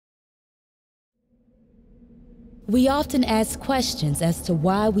We often ask questions as to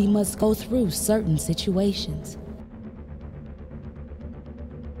why we must go through certain situations.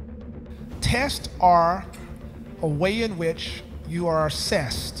 Tests are a way in which you are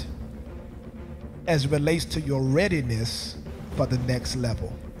assessed as it relates to your readiness for the next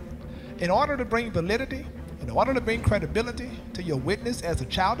level. In order to bring validity, in order to bring credibility to your witness as a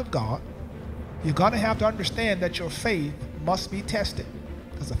child of God, you're going to have to understand that your faith must be tested.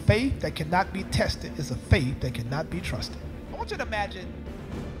 Because a faith that cannot be tested is a faith that cannot be trusted. I want you to imagine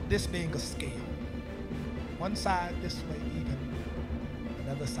this being a scale. One side this way even,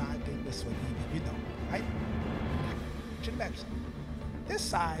 another side being this way even, you know, right? I want you to imagine. This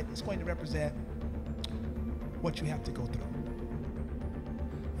side is going to represent what you have to go through.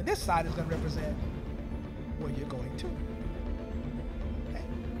 And this side is going to represent where you're going to. Okay?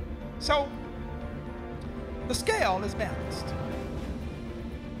 So, the scale is balanced.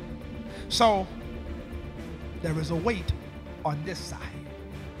 So, there is a weight on this side.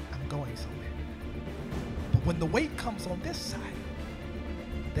 I'm going somewhere. But when the weight comes on this side,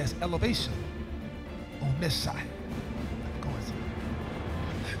 there's elevation on this side. I'm going somewhere.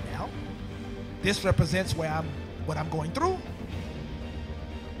 Now, this represents what I'm going through,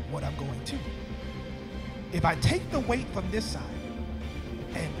 what I'm going to. If I take the weight from this side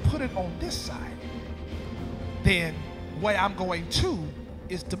and put it on this side, then where I'm going to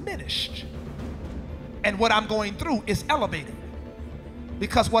is diminished. And what I'm going through is elevated.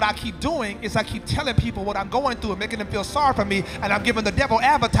 Because what I keep doing is I keep telling people what I'm going through and making them feel sorry for me, and I'm giving the devil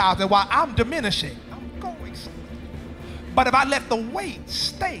advertising while I'm diminishing. I'm going somewhere. But if I let the weight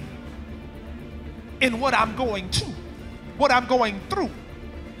stay in what I'm going to, what I'm going through,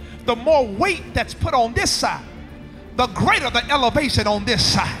 the more weight that's put on this side, the greater the elevation on this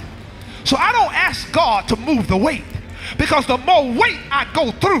side. So I don't ask God to move the weight, because the more weight I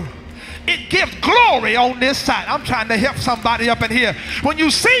go through, it gives glory on this side. I'm trying to help somebody up in here. When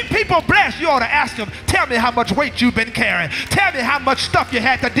you see people blessed, you ought to ask them, tell me how much weight you've been carrying. Tell me how much stuff you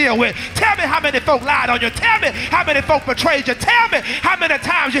had to deal with. Tell me how many folk lied on you. Tell me how many folk betrayed you. Tell me how many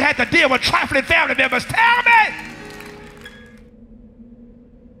times you had to deal with trifling family members. Tell me.